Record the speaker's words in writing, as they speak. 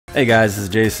Hey guys, this is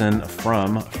Jason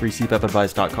from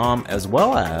freesleepapadvice.com as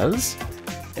well as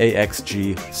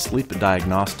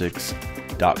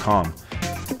axgsleepdiagnostics.com.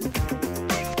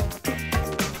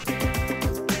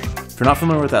 If you're not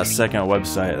familiar with that second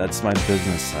website, that's my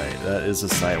business site. That is a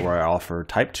site where I offer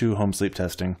type 2 home sleep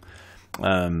testing.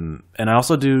 And I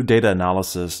also do data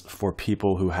analysis for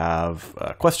people who have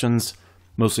questions,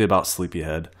 mostly about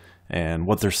SleepyHead and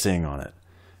what they're seeing on it.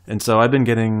 And so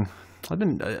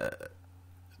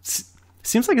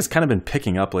seems like it's kind of been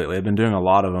picking up lately. I've been doing a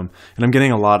lot of them, and I'm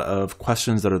getting a lot of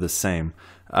questions that are the same.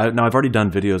 Now, I've already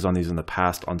done videos on these in the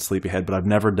past on SleepyHead, but I've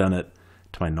never done it,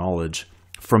 to my knowledge,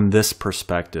 from this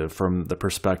perspective, from the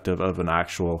perspective of an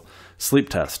actual sleep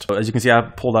test. As you can see, I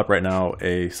have pulled up right now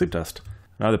a sleep test.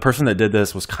 Now, the person that did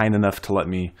this was kind enough to let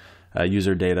me use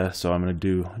their data, so I'm going to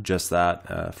do just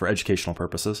that for educational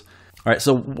purposes. All right,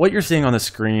 so what you're seeing on the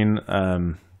screen,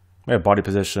 we have body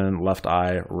position, left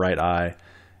eye, right eye,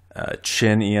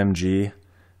 chin EMG.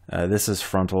 This is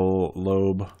frontal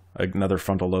lobe, another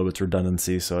frontal lobe. It's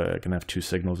redundancy, so I can have two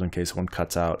signals in case one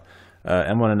cuts out.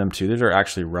 M1 and M2, these are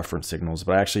actually reference signals,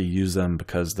 but I actually use them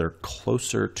because they're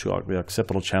closer to the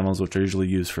occipital channels, which are usually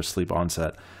used for sleep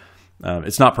onset.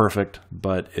 It's not perfect,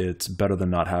 but it's better than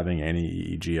not having any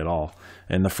EEG at all.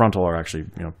 And the frontal are actually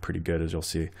pretty good, as you'll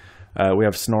see. We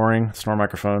have snoring, snore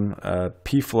microphone.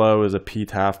 P-flow is a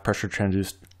P-TAF, pressure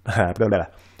transducer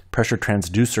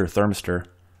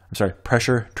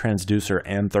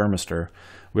and thermistor.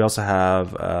 We also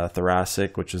have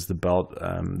thoracic, which is the belt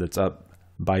that's up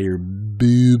by your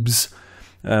boobs.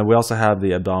 We also have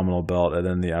the abdominal belt and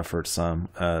then the effort sum.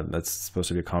 That's supposed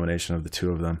to be a combination of the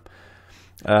two of them.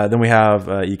 Then we have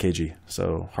EKG,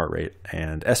 so heart rate,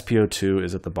 and SpO2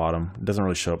 is at the bottom. It doesn't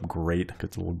really show up great because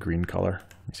it's a little green color.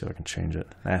 Let me see if I can change it.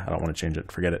 I don't want to change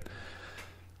it. Forget it.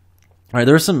 All right,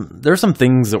 there are some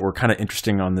things that were kind of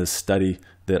interesting on this study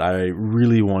that I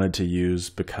really wanted to use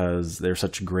because they're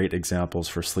such great examples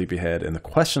for SleepyHead and the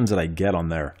questions that I get on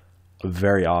there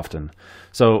very often.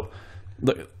 So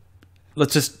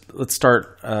let's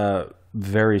start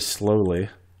very slowly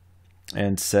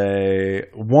and say,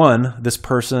 one, this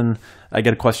person, I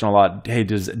get a question a lot, hey,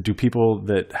 do people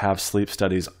that have sleep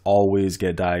studies always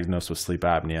get diagnosed with sleep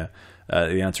apnea?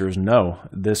 The answer is no.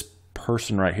 This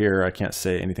person right here, I can't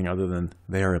say anything other than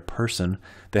they are a person.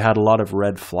 They had a lot of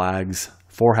red flags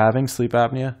for having sleep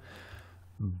apnea,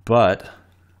 but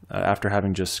after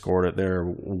having just scored it, they're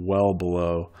well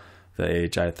below the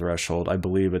AHI threshold. I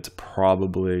believe it's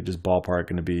probably just ballpark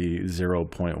going to be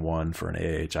 0.1 for an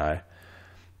AHI.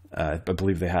 I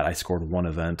believe I scored one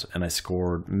event, and I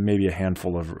scored maybe a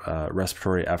handful of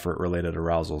respiratory effort related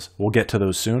arousals. We'll get to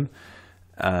those soon.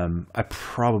 I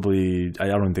don't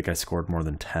even think I scored more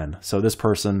than 10. So this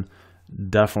person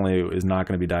definitely is not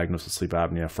going to be diagnosed with sleep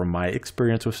apnea from my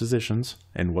experience with physicians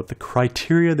and what the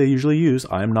criteria they usually use.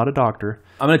 I'm not a doctor.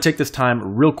 I'm going to take this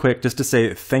time real quick just to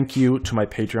say thank you to my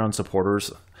Patreon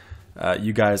supporters.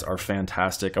 You guys are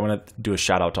fantastic. I want to do a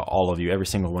shout out to all of you, every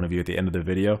single one of you at the end of the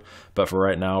video. But for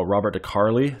right now, Robert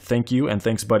DeCarly, thank you and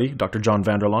thanks, buddy. Dr. John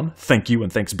Vanderlaan, thank you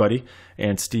and thanks, buddy.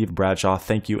 And Steve Bradshaw,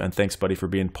 thank you and thanks, buddy, for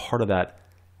being part of that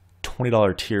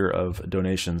 $20 tier of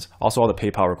donations. Also, all the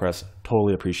PayPal requests,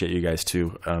 totally appreciate you guys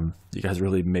too. You guys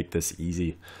really make this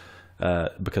easy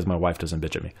because my wife doesn't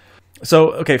bitch at me.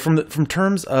 So, okay, from the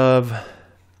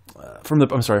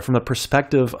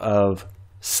perspective of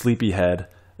SleepyHead,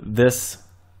 this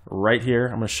right here,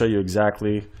 I'm going to show you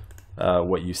exactly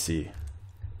what you see.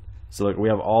 So look, we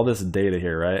have all this data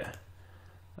here, right?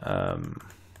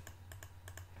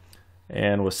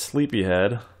 And with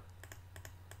SleepyHead,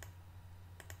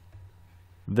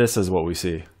 this is what we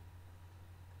see.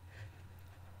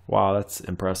 Wow, that's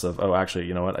impressive. Oh, actually,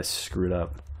 you know what? I screwed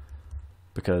up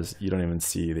because you don't even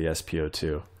see the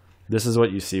SpO2. This is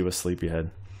what you see with SleepyHead.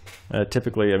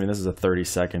 Typically, I mean, this is a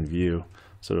 30-second view.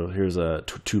 So here's a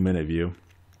 2-minute view,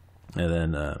 and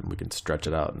then we can stretch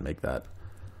it out and make that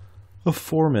a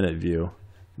 4-minute view.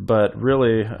 But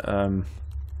really,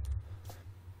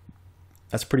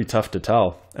 that's pretty tough to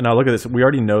tell. And now look at this. We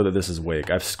already know that this is awake.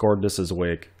 I've scored this as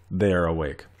awake. They are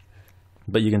awake.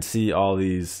 But you can see all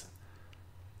these.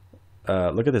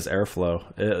 Look at this airflow.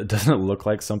 It doesn't look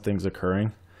like something's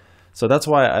occurring. So that's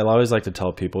why I always like to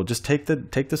tell people, just take the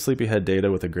SleepyHead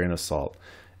data with a grain of salt.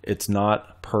 It's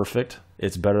not perfect.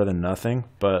 It's better than nothing.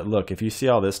 But look, if you see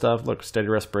all this stuff, look, steady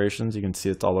respirations, you can see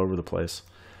it's all over the place.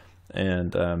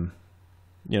 And, that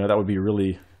would be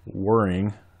really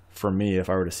worrying for me if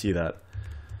I were to see that.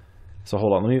 So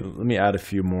hold on, let me add a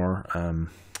few more,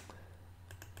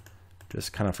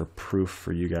 just kind of for proof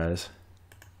for you guys.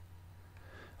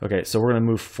 Okay, so we're going to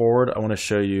move forward. I want to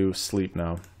show you sleep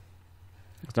now.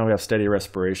 So now we have steady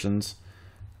respirations,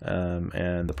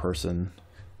 and the person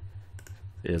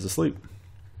is asleep.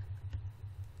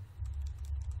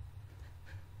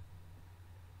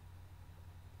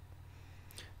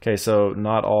 Okay, so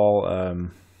not all,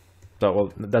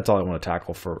 well, that's all I want to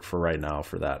tackle for right now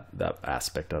for that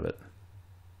aspect of it.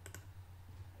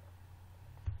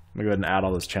 Let me go ahead and add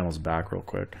all those channels back real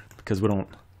quick because we don't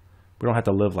have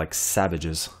to live like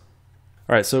savages.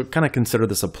 All right, so kind of consider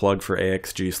this a plug for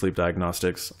AXG sleep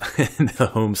diagnostics and the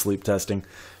home sleep testing.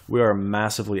 We are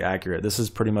massively accurate. This is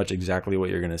pretty much exactly what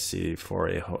you're going to see for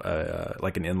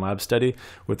like an in-lab study,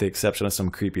 with the exception of some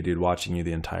creepy dude watching you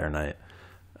the entire night.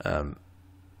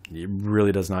 It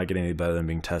really does not get any better than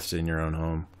being tested in your own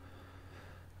home.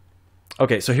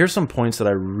 Okay, so here's some points that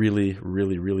I really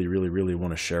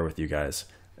want to share with you guys.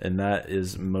 And that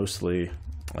is mostly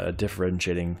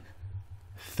differentiating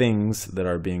things that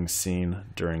are being seen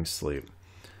during sleep.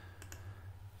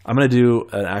 I'm going to do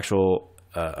an actual,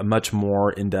 a much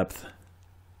more in-depth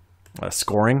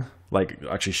scoring, like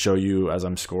actually show you as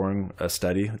I'm scoring a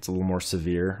study. It's a little more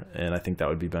severe, and I think that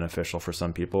would be beneficial for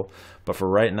some people. But for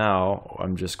right now,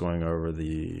 I'm just going over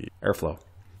the airflow.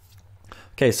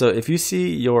 Okay, so if you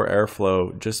see your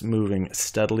airflow just moving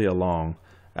steadily along,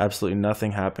 absolutely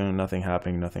nothing happening, nothing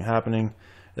happening, nothing happening,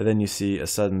 and then you see a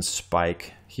sudden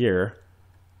spike here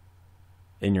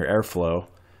in your airflow.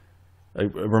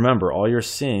 Remember, all you're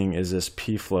seeing is this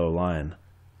P flow line.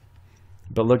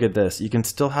 But look at this. You can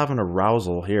still have an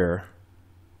arousal here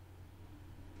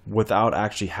without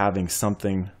actually having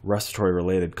something respiratory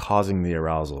related causing the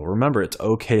arousal. Remember, it's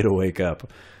okay to wake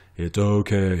up. It's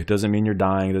okay. It doesn't mean you're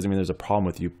dying. It doesn't mean there's a problem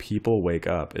with you. People wake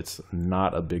up. It's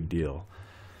not a big deal.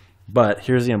 But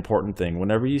here's the important thing.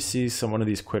 Whenever you see one of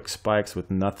these quick spikes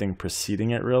with nothing preceding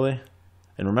it really,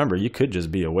 and remember, you could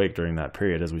just be awake during that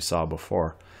period as we saw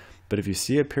before. But if you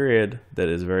see a period that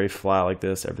is very flat like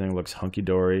this, everything looks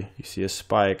hunky-dory, you see a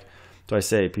spike. So I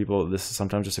say, people, this is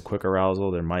sometimes just a quick arousal.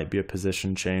 There might be a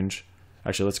position change.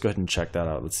 Actually, let's go ahead and check that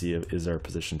out. Let's see, is there a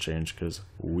position change? Because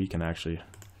we can actually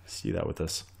see that with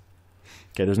this.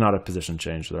 Okay, there's not a position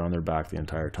change. They're on their back the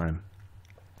entire time.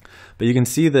 But you can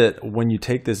see that when you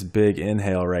take this big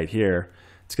inhale right here,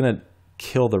 it's going to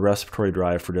kill the respiratory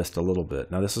drive for just a little bit.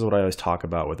 Now, this is what I always talk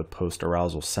about with a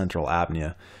post-arousal central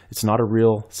apnea. It's not a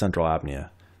real central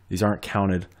apnea. These aren't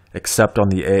counted except on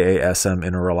the AASM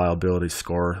interreliability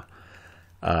score.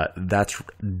 That's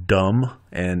dumb,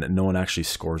 and no one actually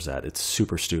scores that. It's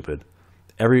super stupid.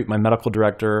 My medical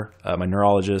director, my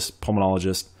neurologist,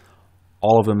 pulmonologist,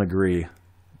 all of them agree,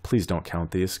 please don't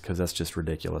count these because that's just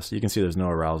ridiculous. You can see there's no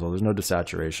arousal. There's no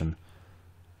desaturation.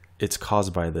 It's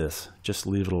caused by this. Just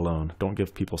leave it alone. Don't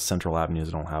give people central apneas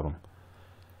that don't have them.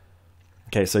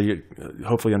 Okay, so you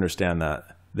hopefully understand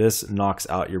that. This knocks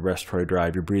out your respiratory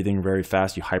drive. You're breathing very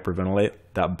fast. You hyperventilate.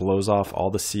 That blows off all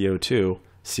the CO2.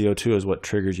 CO2 is what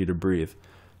triggers you to breathe.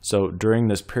 So during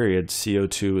this period,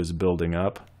 CO2 is building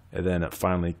up, and then it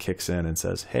finally kicks in and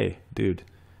says, hey, dude,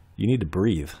 you need to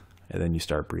breathe. And then you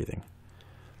start breathing.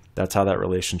 That's how that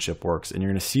relationship works. And you're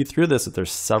going to see through this that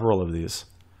there's several of these.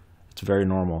 It's very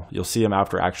normal. You'll see them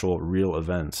after actual real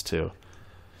events too.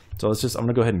 So I'm going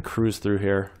to go ahead and cruise through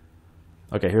here.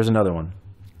 Okay, here's another one.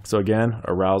 So again,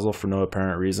 arousal for no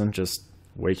apparent reason, just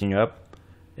waking up.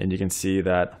 And you can see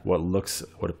that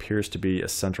what appears to be a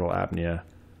central apnea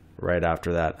right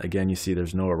after that. Again, you see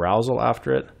there's no arousal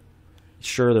after it.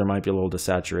 Sure, there might be a little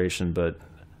desaturation, but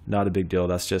not a big deal.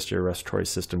 That's just your respiratory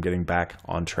system getting back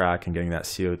on track and getting that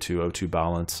CO2-O2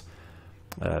 balance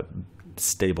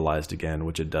stabilized again,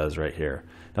 which it does right here.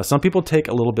 Now, some people take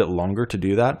a little bit longer to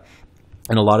do that.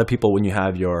 And a lot of people, when you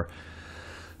have your,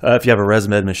 if you have a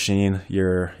ResMed machine,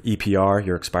 your EPR,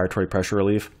 your expiratory pressure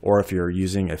relief, or if you're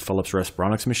using a Philips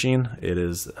Respironics machine, it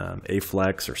is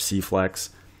A-Flex or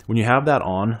C-Flex. When you have that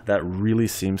on, that really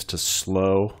seems to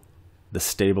slow the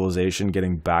stabilization,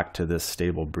 getting back to this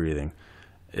stable breathing.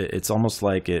 It's almost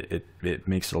like it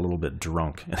makes it a little bit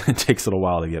drunk. It takes it a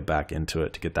while to get back into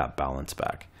it, to get that balance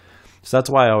back. So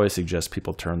that's why I always suggest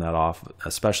people turn that off,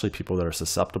 especially people that are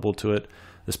susceptible to it.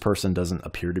 This person doesn't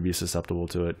appear to be susceptible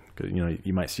to it.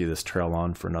 You might see this trail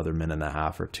on for another 1.5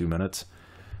 minutes or 2 minutes.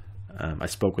 I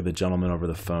spoke with a gentleman over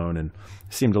the phone and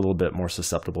seemed a little bit more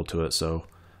susceptible to it. So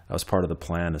that was part of the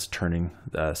plan, is turning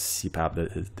the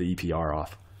CPAP, the EPR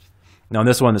off. Now, in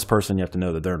this one, this person, you have to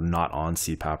know that they're not on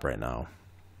CPAP right now.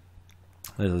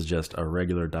 This is just a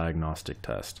regular diagnostic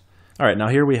test. All right, now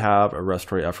here we have a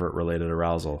respiratory effort related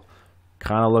arousal.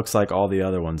 Kind of looks like all the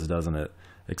other ones, doesn't it?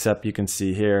 Except you can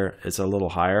see here, it's a little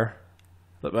higher.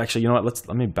 Actually, you know what?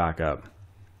 Let me back up.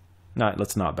 No,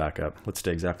 let's not back up. Let's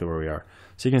stay exactly where we are.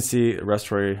 So you can see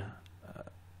respiratory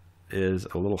is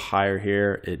a little higher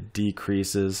here. It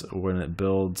decreases when it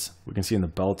builds. We can see in the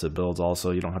belt it builds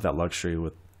also. You don't have that luxury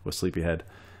with SleepyHead.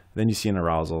 Then you see an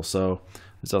arousal. So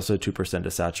there's also 2%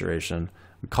 desaturation.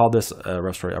 We call this a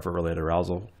respiratory effort related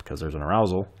arousal because there's an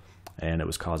arousal and it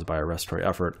was caused by a respiratory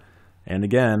effort. And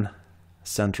again,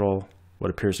 what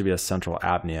appears to be a central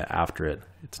apnea after it.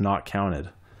 It's not counted,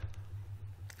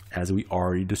 as we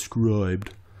already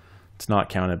described. It's not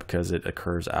counted because it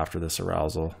occurs after this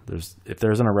arousal. If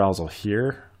there's an arousal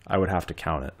here, I would have to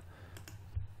count it.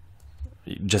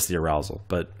 Just the arousal,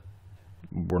 but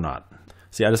we're not.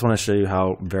 See, I just want to show you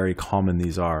how very common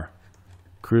these are.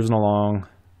 Cruising along,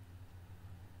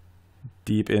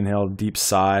 deep inhale, deep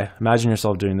sigh. Imagine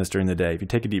yourself doing this during the day. If you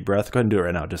take a deep breath, go ahead and do it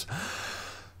right now. Just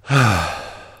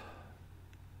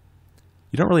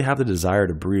you don't really have the desire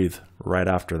to breathe right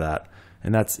after that.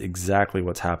 And that's exactly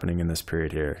what's happening in this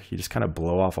period here. You just kind of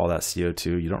blow off all that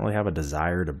CO2. You don't really have a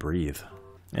desire to breathe.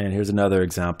 And here's another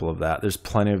example of that. There's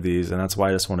plenty of these, and that's why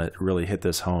I just want to really hit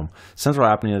this home. Central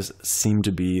apneas seem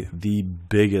to be the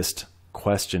biggest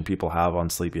question people have on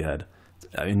SleepyHead.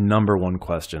 I mean, number one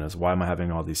question is, why am I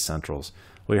having all these centrals?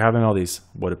 Well, you're having all these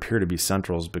what appear to be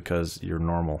centrals because you're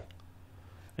normal.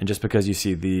 And just because you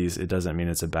see these, it doesn't mean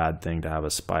it's a bad thing to have a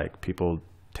spike. People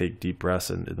take deep breaths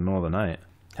in the middle of the night.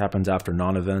 It happens after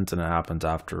non-events and it happens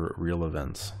after real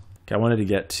events. Okay, I wanted to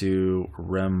get to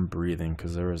Rem breathing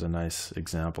because there was a nice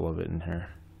example of it in here.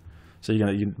 So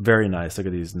very nice. Look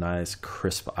at these nice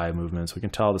crisp eye movements. We can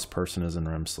tell this person is in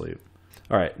REM sleep.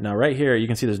 All right, now right here you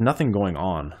can see there's nothing going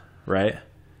on, right?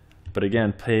 But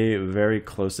again, pay very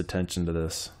close attention to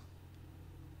this.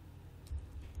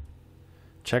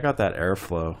 Check out that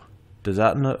airflow. Does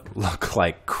that look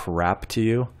like crap to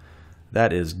you?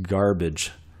 That is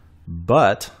garbage.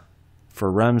 But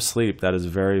for REM sleep, that is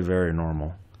very, very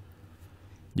normal.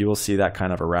 You will see that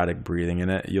kind of erratic breathing in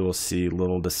it. You will see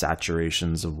little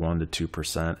desaturations of 1 to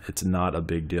 2%. It's not a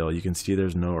big deal. You can see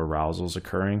there's no arousals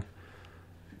occurring.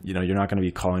 You know, you're not going to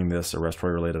be calling this a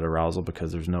respiratory related arousal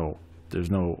because there's no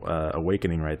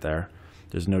awakening right there.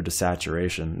 There's no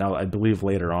desaturation. Now, I believe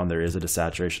later on there is a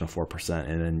desaturation of 4%,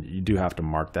 and then you do have to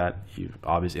mark that.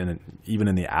 Obviously, even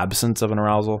in the absence of an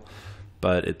arousal,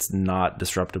 but it's not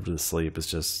disruptive to the sleep. It's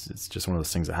just one of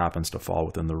those things that happens to fall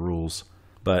within the rules.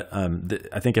 But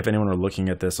I think if anyone were looking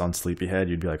at this on SleepyHead,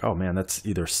 you'd be like, oh man, that's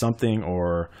either something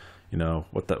or, you know,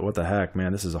 what the heck,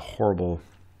 man, this is a horrible.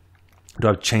 Do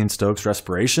I have Cheyne-Stokes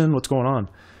respiration? What's going on?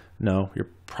 No, you're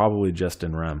probably just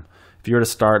in REM. If you were to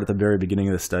start at the very beginning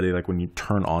of the study, like when you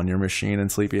turn on your machine in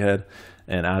SleepyHead,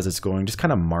 and as it's going, just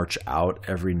kind of march out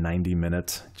every 90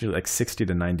 minutes, like 60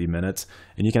 to 90 minutes,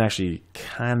 and you can actually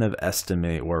kind of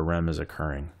estimate where REM is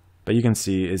occurring. But you can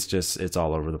see it's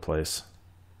all over the place.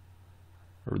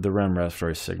 The REM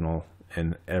respiratory signal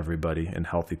in everybody, in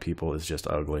healthy people, is just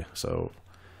ugly. So,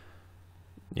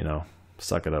 you know,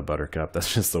 suck it up, buttercup.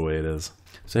 That's just the way it is.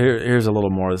 So here's a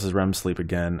little more. This is REM sleep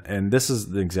again. And this is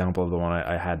the example of the one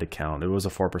I had to count. It was a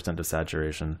 4%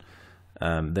 desaturation.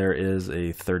 There is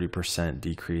a 30%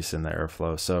 decrease in the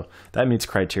airflow. So that meets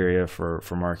criteria for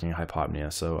marking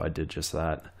hypopnea. So I did just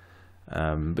that.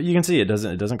 But you can see it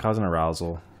doesn't cause an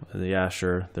arousal. Yeah,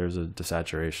 sure, there's a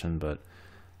desaturation, but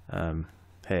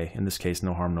hey, in this case,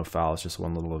 no harm, no foul. It's just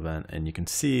one little event. And you can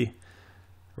see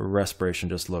respiration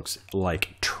just looks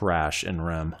like trash in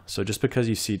REM. So just because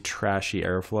you see trashy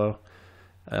airflow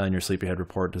in your SleepyHead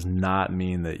report does not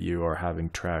mean that you are having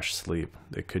trash sleep.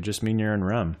 It could just mean you're in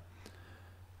REM.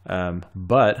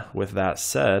 But with that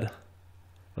said,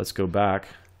 let's go back.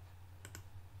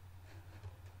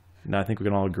 Now I think we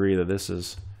can all agree that this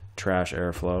is trash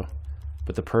airflow,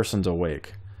 but the person's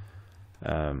awake.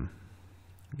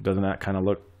 Doesn't that kind of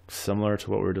look similar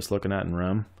to what we were just looking at in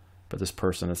REM? But this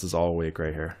is all awake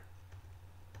right here.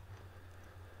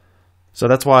 So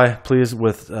that's why, please,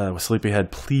 with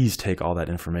SleepyHead, please take all that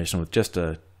information with just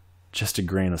a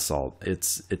grain of salt.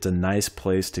 It's a nice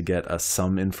place to get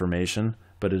some information,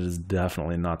 but it is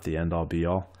definitely not the end all be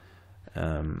all.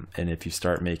 And if you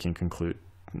start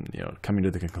coming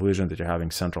to the conclusion that you're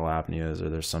having central apneas or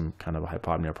there's some kind of a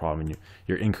hypopnea problem and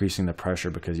you're increasing the pressure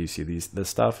because you see this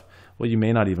stuff, well, you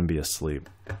may not even be asleep.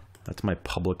 That's my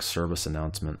public service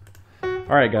announcement.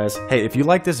 All right, guys. Hey, if you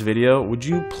like this video, would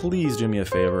you please do me a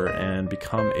favor and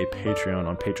become a Patreon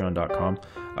on patreon.com.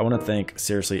 I want to thank,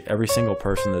 seriously, every single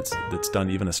person that's done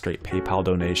even a straight PayPal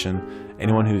donation,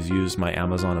 anyone who's used my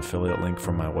Amazon affiliate link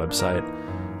from my website,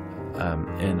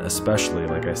 and especially,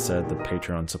 like I said, the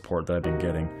Patreon support that I've been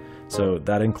getting. So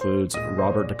that includes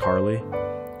Robert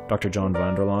DeCarli, Dr. John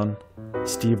Vanderlaan,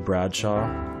 Steve Bradshaw,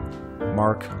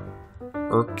 Mark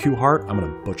Urquhart, I'm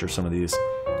going to butcher some of these,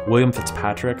 William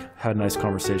Fitzpatrick, had a nice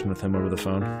conversation with him over the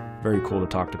phone. Very cool to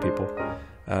talk to people.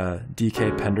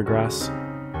 DK Pendergrass,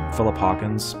 Philip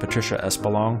Hawkins, Patricia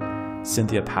Espelong,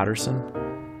 Cynthia Patterson.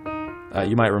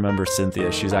 You might remember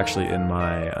Cynthia. She's actually in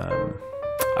my...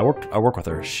 I work with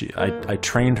her. I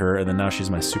trained her, and then now she's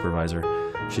my supervisor.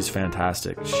 She's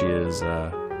fantastic. She is...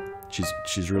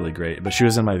 she's really great. But she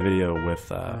was in my video with...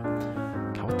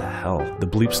 God, what the hell? The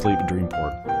Bleep Sleep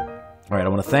Dreamport. All right, I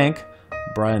want to thank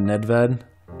Brian Nedved,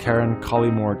 Karen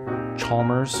Collymore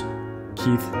Chalmers,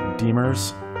 Keith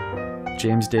Deemers,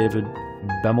 James David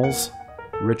Bemmels,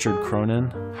 Richard Cronin,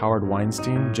 Howard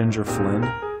Weinstein, Ginger Flynn,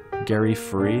 Gary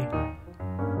Free,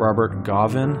 Robert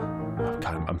Govin, oh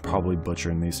God, I'm probably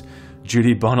butchering these,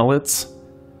 Judy Bonowitz,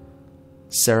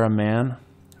 Sarah Mann,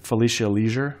 Felicia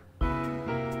Leisure,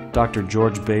 Dr.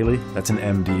 George Bailey, that's an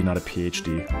MD, not a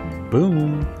PhD,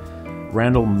 boom,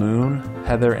 Randall Moon,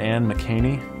 Heather Ann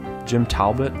McCaney, Jim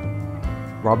Talbot,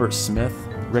 Robert Smith,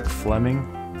 Rick Fleming,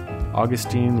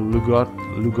 Augustine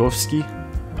Lugovsky.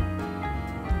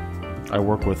 I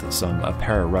work with a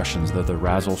pair of Russians. They're the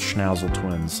Razzle Schnazzle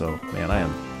twins, so man, I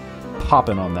am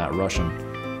popping on that Russian.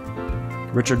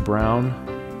 Richard Brown,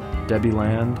 Debbie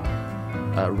Land,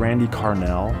 Randy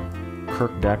Carnell,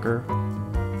 Kirk Decker,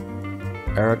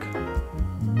 Eric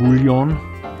Bouillon,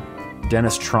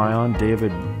 Dennis Tryon,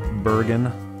 David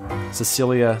Bergen,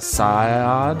 Cecilia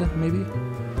Syed, maybe?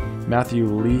 Matthew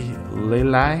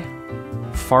Lelai,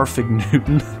 Farfig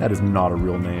Newton, that is not a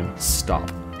real name,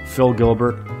 stop. Phil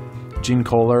Gilbert, Gene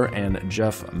Kohler, and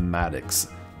Jeff Maddox.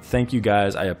 Thank you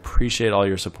guys. I appreciate all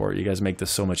your support. You guys make this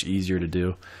so much easier to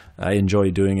do. I enjoy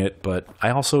doing it, but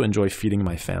I also enjoy feeding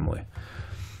my family.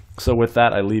 So with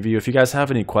that, I leave you. If you guys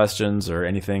have any questions or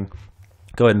anything,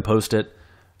 go ahead and post it.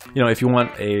 You know, if you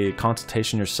want a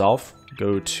consultation yourself,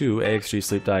 go to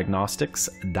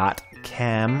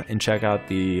axgsleepdiagnostics.com and check out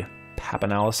the PAP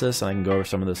analysis, and I can go over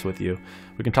some of this with you.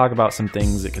 We can talk about some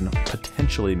things that can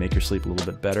potentially make your sleep a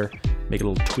little bit better, make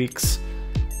little tweaks.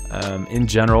 In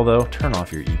general, though, turn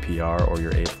off your EPR or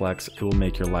your Aflex. It will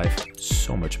make your life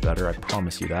so much better. I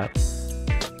promise you that.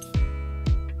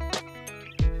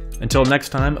 Until next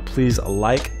time, please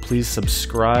like, please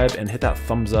subscribe, and hit that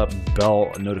thumbs up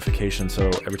bell notification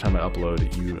so every time I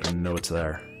upload, you know it's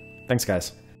there. Thanks,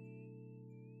 guys.